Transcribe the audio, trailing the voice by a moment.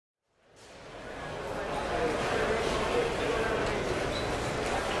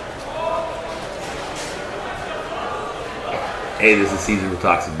Hey, this is Caesar with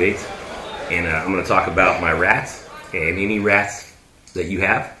Toxic Baits, and I'm going to talk about my rats and any rats that you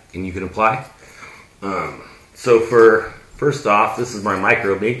have and you can apply. So first off, this is my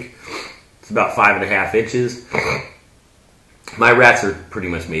micro bait. It's about 5.5 inches. My rats are pretty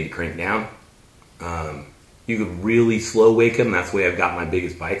much made to crank down. You could really slow wake them. That's the way I've got my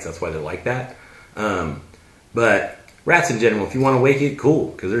biggest bites. That's why they're like that. But rats in general, if you want to wake it,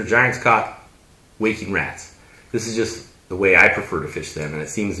 cool, because there's giants caught waking rats. This is just the way I prefer to fish them, and it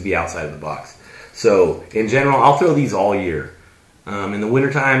seems to be outside of the box. So in general, I'll throw these all year. In the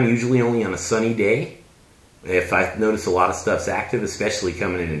wintertime, usually only on a sunny day. If I notice a lot of stuff's active, especially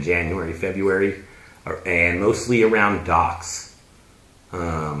coming in January, February, and mostly around docks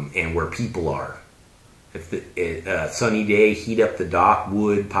and where people are. If a sunny day, heat up the dock,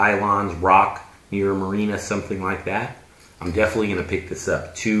 wood, pylons, rock near a marina, something like that. I'm definitely going to pick this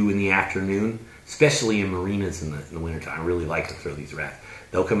up 2 in the afternoon, especially in marinas in the wintertime. I really like to throw these rats.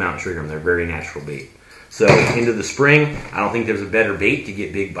 They'll come out and trigger them. They're very natural bait. So into the spring, I don't think there's a better bait to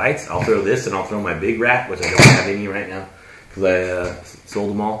get big bites. I'll throw this, and I'll throw my big rat, which I don't have any right now because I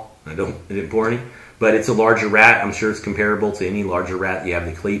sold them all. I didn't pour any. But it's a larger rat. I'm sure it's comparable to any larger rat. You have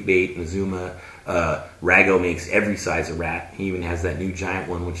the Clate bait, Nazuma. Rago makes every size of rat. He even has that new giant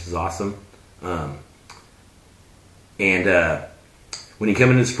one, which is awesome. When you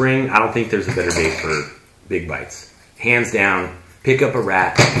come into spring, I don't think there's a better bait for big bites. Hands down, pick up a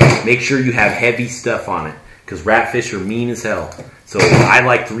rat. Make sure you have heavy stuff on it, because ratfish are mean as hell. So I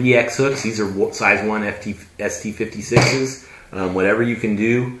like 3X hooks. These are size 1 ST56s. Whatever you can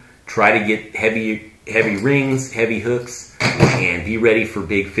do, try to get heavy rings, heavy hooks, and be ready for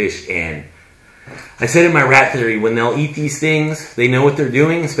big fish. And I said in my rat theory, when they'll eat these things, they know what they're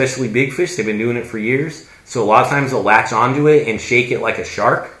doing, especially big fish. They've been doing it for years. So a lot of times they'll latch onto it and shake it like a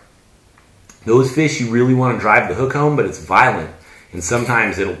shark. Those fish, you really want to drive the hook home, but it's violent. And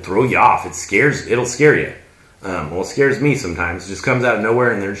sometimes it'll throw you off. It'll scare you. Well, it scares me sometimes. It just comes out of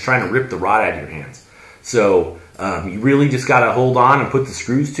nowhere and they're just trying to rip the rod out of your hands. So you really just got to hold on and put the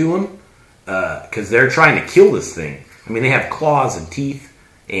screws to them because they're trying to kill this thing. I mean, they have claws and teeth,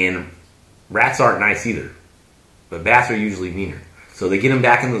 and rats aren't nice either. But bass are usually meaner. So they get them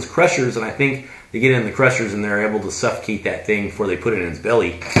back in those crushers, and I think they get in the crushers and they're able to suffocate that thing before they put it in its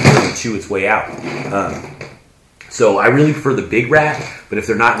belly and chew its way out. So I really prefer the big rat, but if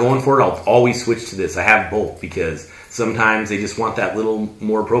they're not going for it, I'll always switch to this. I have both because sometimes they just want that little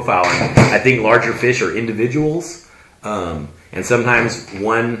more profile. And I think larger fish are individuals, and sometimes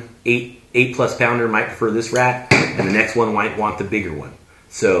one 8+ pounder might prefer this rat, and the next one might want the bigger one.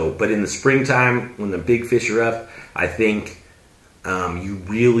 So, but in the springtime, when the big fish are up, I think you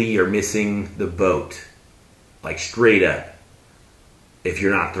really are missing the boat, like straight up, if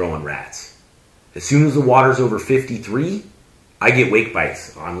you're not throwing rats. As soon as the water's over 53, I get wake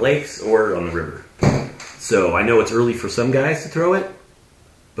bites on lakes or on the river. So I know it's early for some guys to throw it,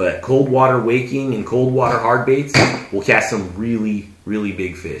 but cold water waking and cold water hard baits will catch some really, really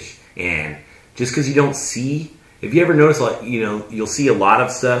big fish. And just because you don't see, if you ever notice, like, you'll see a lot of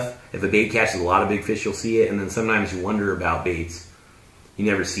stuff. If a bait catches a lot of big fish, you'll see it, and then sometimes you wonder about baits. You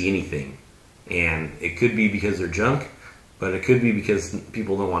never see anything. And it could be because they're junk, but it could be because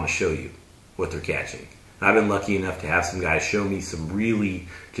people don't want to show you what they're catching. And I've been lucky enough to have some guys show me some really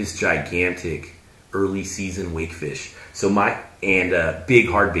just gigantic early season wake fish. So big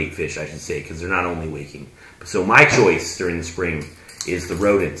hard bait fish, I should say, because they're not only waking. So my choice during the spring is the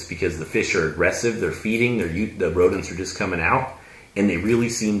rodents, because the fish are aggressive, they're feeding, the rodents are just coming out, and they really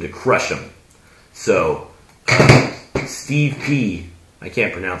seem to crush them. So Steve P., I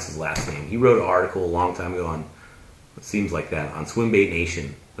can't pronounce his last name, he wrote an article a long time ago on, it seems like that, on Swimbait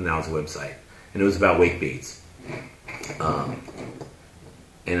Nation, and that was a website, and it was about wake baits. And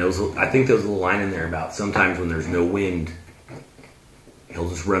I think there was a little line in there about sometimes when there's no wind, he'll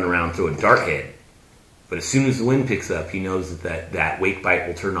just run around, throw a dart head. But as soon as the wind picks up, he knows that wake bite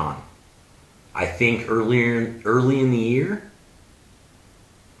will turn on. I think early in the year,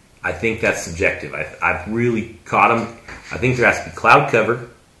 I think that's subjective. I've really caught them. I think there has to be cloud cover,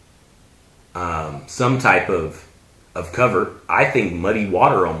 some type of cover. I think muddy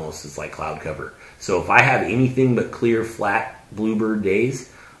water almost is like cloud cover. So if I have anything but clear, flat bluebird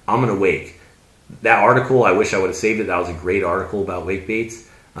days, I'm going to wake. That article, I wish I would have saved it. That was a great article about wake baits.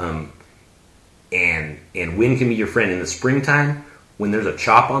 And wind can be your friend. In the springtime, when there's a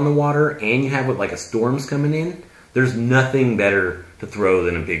chop on the water and you have like a storm's coming in, there's nothing better to throw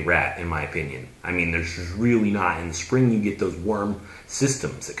than a big rat, in my opinion. I mean, there's just really not. In the spring, you get those warm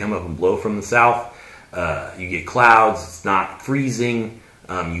systems that come up and blow from the south. You get clouds. It's not freezing.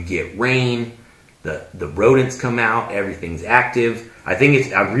 You get rain. the rodents come out, everything's active. I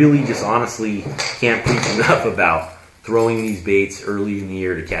really just honestly can't preach enough about throwing these baits early in the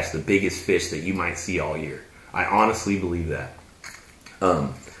year to catch the biggest fish that you might see all year. I honestly believe that.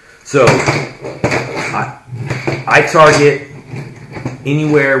 So I target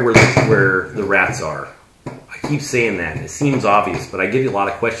anywhere where the rats are. I keep saying that, and it seems obvious, but I get a lot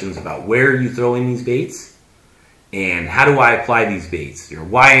of questions about where are you throwing these baits and how do I apply these baits?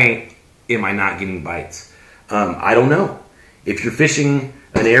 Why am I not getting bites? I don't know. If you're fishing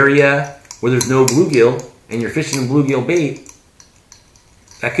an area where there's no bluegill and you're fishing a bluegill bait,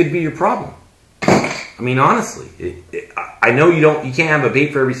 that could be your problem. I mean, honestly, I know you can't have a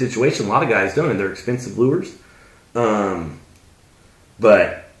bait for every situation. A lot of guys don't, and they're expensive lures. But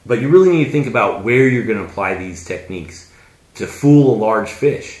you really need to think about where you're going to apply these techniques to fool a large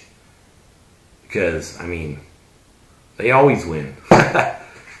fish. Because, I mean, they always win. I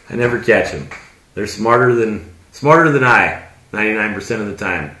never catch them. They're smarter than I, 99% of the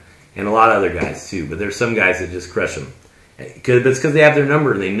time. And a lot of other guys too. But there's some guys that just crush them. It's because they have their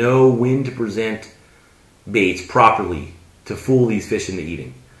number. They know when to present baits properly to fool these fish into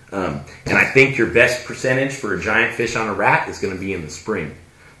eating. And I think your best percentage for a giant fish on a rat is going to be in the spring.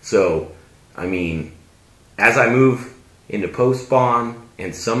 So, I mean, as I move into post-spawn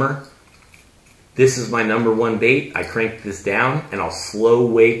and summer, this is my number one bait. I crank this down and I'll slow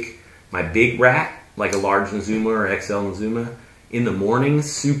wake my big rat, like a large Nazuma or XL Nazuma, in the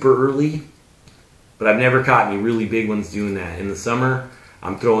mornings super early. But I've never caught any really big ones doing that. In the summer,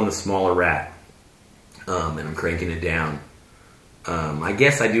 I'm throwing the smaller rat and I'm cranking it down. I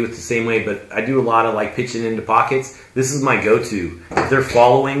guess I do it the same way, but I do a lot of like pitching into pockets. This is my go-to. If they're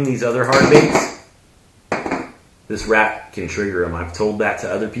following these other hard baits, this rat can trigger them. I've told that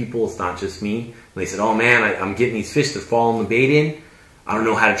to other people. It's not just me. And they said, oh man, I'm getting these fish. They're following the bait in. I don't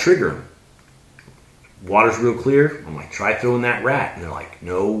know how to trigger them. Water's real clear. I'm like, try throwing that rat. And they're like,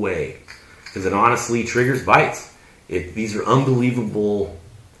 no way. Because it honestly triggers bites. These are unbelievable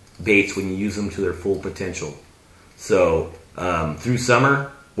baits when you use them to their full potential. So through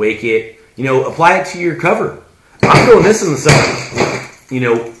summer, wake it. Apply it to your cover. I'm throwing this in the summer,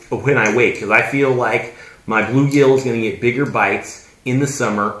 when I wake. Because I feel like my bluegill is going to get bigger bites in the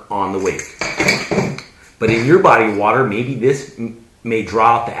summer on the wake. But in your body of water, maybe this may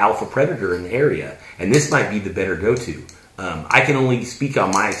draw out the alpha predator in the area. And this might be the better go-to. I can only speak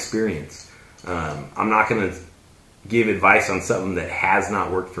on my experience. I'm not going to give advice on something that has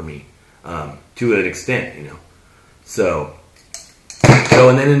not worked for me to an extent, So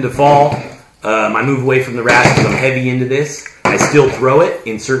and then into fall, I move away from the rat because I'm heavy into this. I still throw it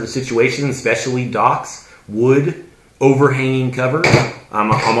in certain situations, especially docks, wood, overhanging cover.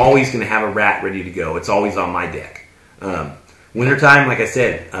 I'm always going to have a rat ready to go. It's always on my deck. Wintertime, like I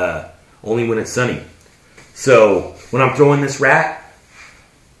said, only when it's sunny. So when I'm throwing this rat,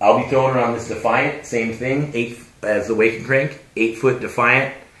 I'll be throwing it on this Defiant, same thing, 8 as the Wake and Crank, 8-foot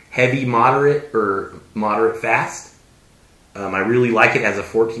Defiant, heavy, moderate, or moderate fast. I really like it as a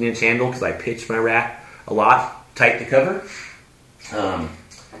 14-inch handle because I pitch my rat a lot, tight to cover.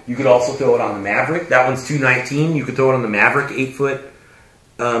 You could also throw it on the Maverick. That one's $219. You could throw it on the Maverick 8-foot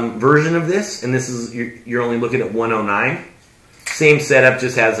version of this, and this is you're only looking at $109. Same setup,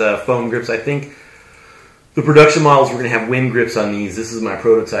 just has foam grips. I think the production models we're going to have wind grips on these. This is my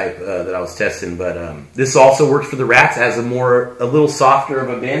prototype that I was testing, but this also works for the rats as a little softer of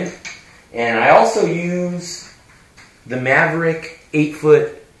a bend. And I also use the Maverick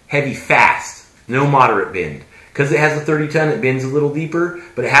 8-foot heavy fast, no moderate bend. Because it has a 30-ton, it bends a little deeper,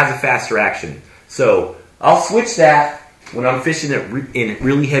 but it has a faster action. So I'll switch that when I'm fishing it in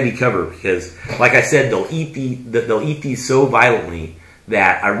really heavy cover because, like I said, they'll eat these so violently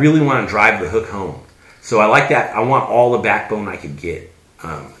that I really want to drive the hook home. So I like that. I want all the backbone I could get.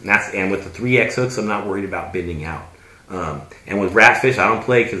 And with the 3X hooks, I'm not worried about bending out. And with ratfish, I don't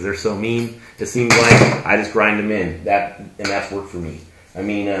play because they're so mean. It seems like I just grind them in. That's worked for me. I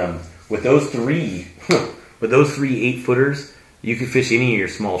mean, with those three 8-footers, you can fish any of your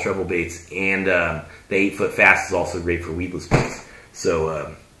small treble baits. And the 8-foot fast is also great for weedless baits.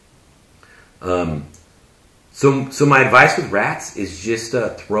 So my advice with rats is just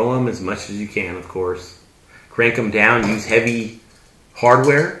throw them as much as you can, of course. Crank them down. Use heavy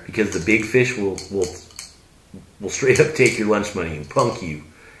hardware because the big fish will straight up take your lunch money and punk you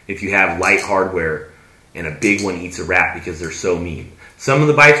if you have light hardware and a big one eats a rat because they're so mean. Some of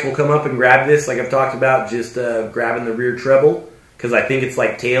the bites will come up and grab this, like I've talked about, just grabbing the rear treble because I think it's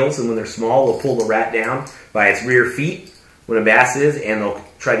like tails, and when they're small, they'll pull the rat down by its rear feet when a bass is, and they'll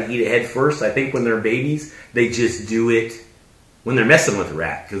try to eat it head first. I think when they're babies, they just do it when they're messing with a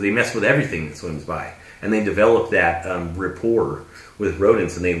rat, because they mess with everything that swims by. And they develop that rapport with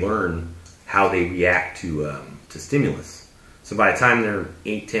rodents, and they learn how they react to stimulus. So by the time they're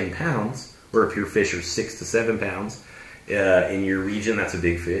 8-10 pounds, or if your fish are 6 to 7 pounds, in your region, that's a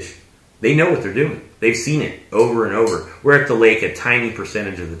big fish, they know what they're doing. They've seen it over and over. We're at the lake a tiny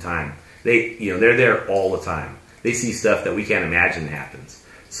percentage of the time. They're there all the time. They see stuff that we can't imagine happens.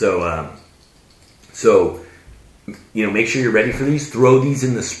 So make sure you're ready for these. Throw these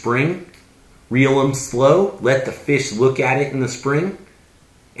in the spring. Reel them slow. Let the fish look at it in the spring,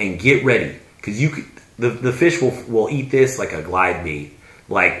 and get ready, because the fish will eat this like a glide bait.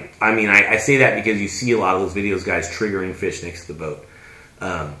 I say that because you see a lot of those videos, guys triggering fish next to the boat.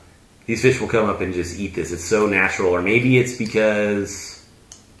 These fish will come up and just eat this. It's so natural, or maybe it's because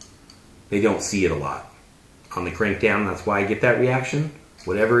they don't see it a lot on the crank down. That's why I get that reaction.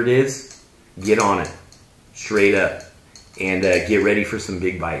 Whatever it is, get on it straight up, and get ready for some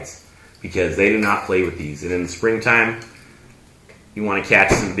big bites, because they do not play with these. And in the springtime, you want to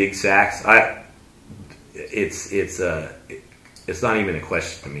catch some big sacks. It's not even a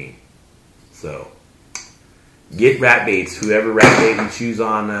question to me. So get rat baits. Whoever rat bait you choose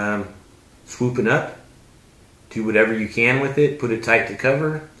on swooping up, do whatever you can with it. Put it tight to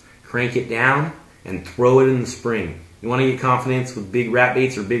cover, crank it down, and throw it in the spring. You want to get confidence with big rat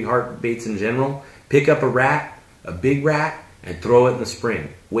baits or big heart baits in general? Pick up a big rat, and throw it in the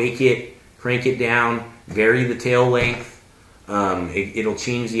spring. Wake it, crank it down, vary the tail length. It'll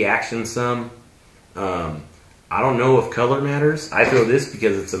change the action some. I don't know if color matters. I throw this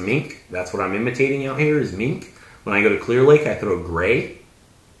because it's a mink. That's what I'm imitating out here is mink. When I go to Clear Lake, I throw gray,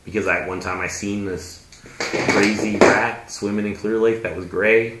 because one time I seen this crazy rat swimming in Clear Lake that was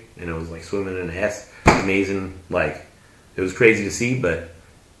gray, and it was like swimming in an S. Amazing. It was crazy to see, but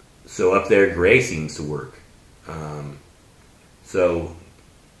so up there, gray seems to work. So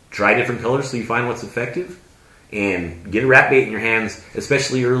try different colors so you find what's effective, and get a rat bait in your hands,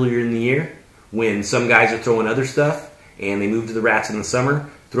 especially earlier in the year when some guys are throwing other stuff and they move to the rats in the summer.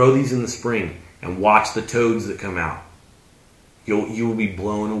 Throw these in the spring and watch the toads that come out. You will be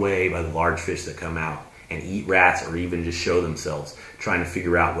blown away by the large fish that come out and eat rats, or even just show themselves trying to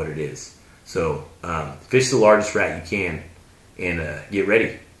figure out what it is. So fish the largest rat you can, and get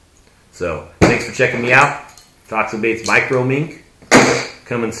ready. So thanks for checking me out. Toxic Baits Micro Mink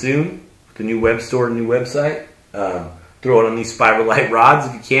coming soon with the new web store and new website. Throw it on these Spiralite rods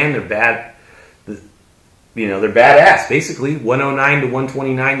if you can. They're bad. They're badass. Basically, 109 to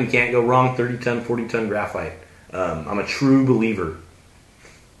 129, you can't go wrong. 30-ton, 40-ton graphite. I'm a true believer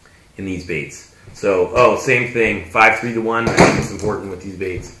in these baits. So, same thing, 5-3 to 1. I think it's important with these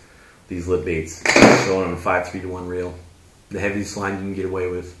baits, these lip baits. Throwing on a 5-3 to 1 reel. The heaviest line you can get away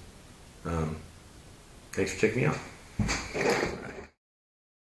with. Thanks for checking me out.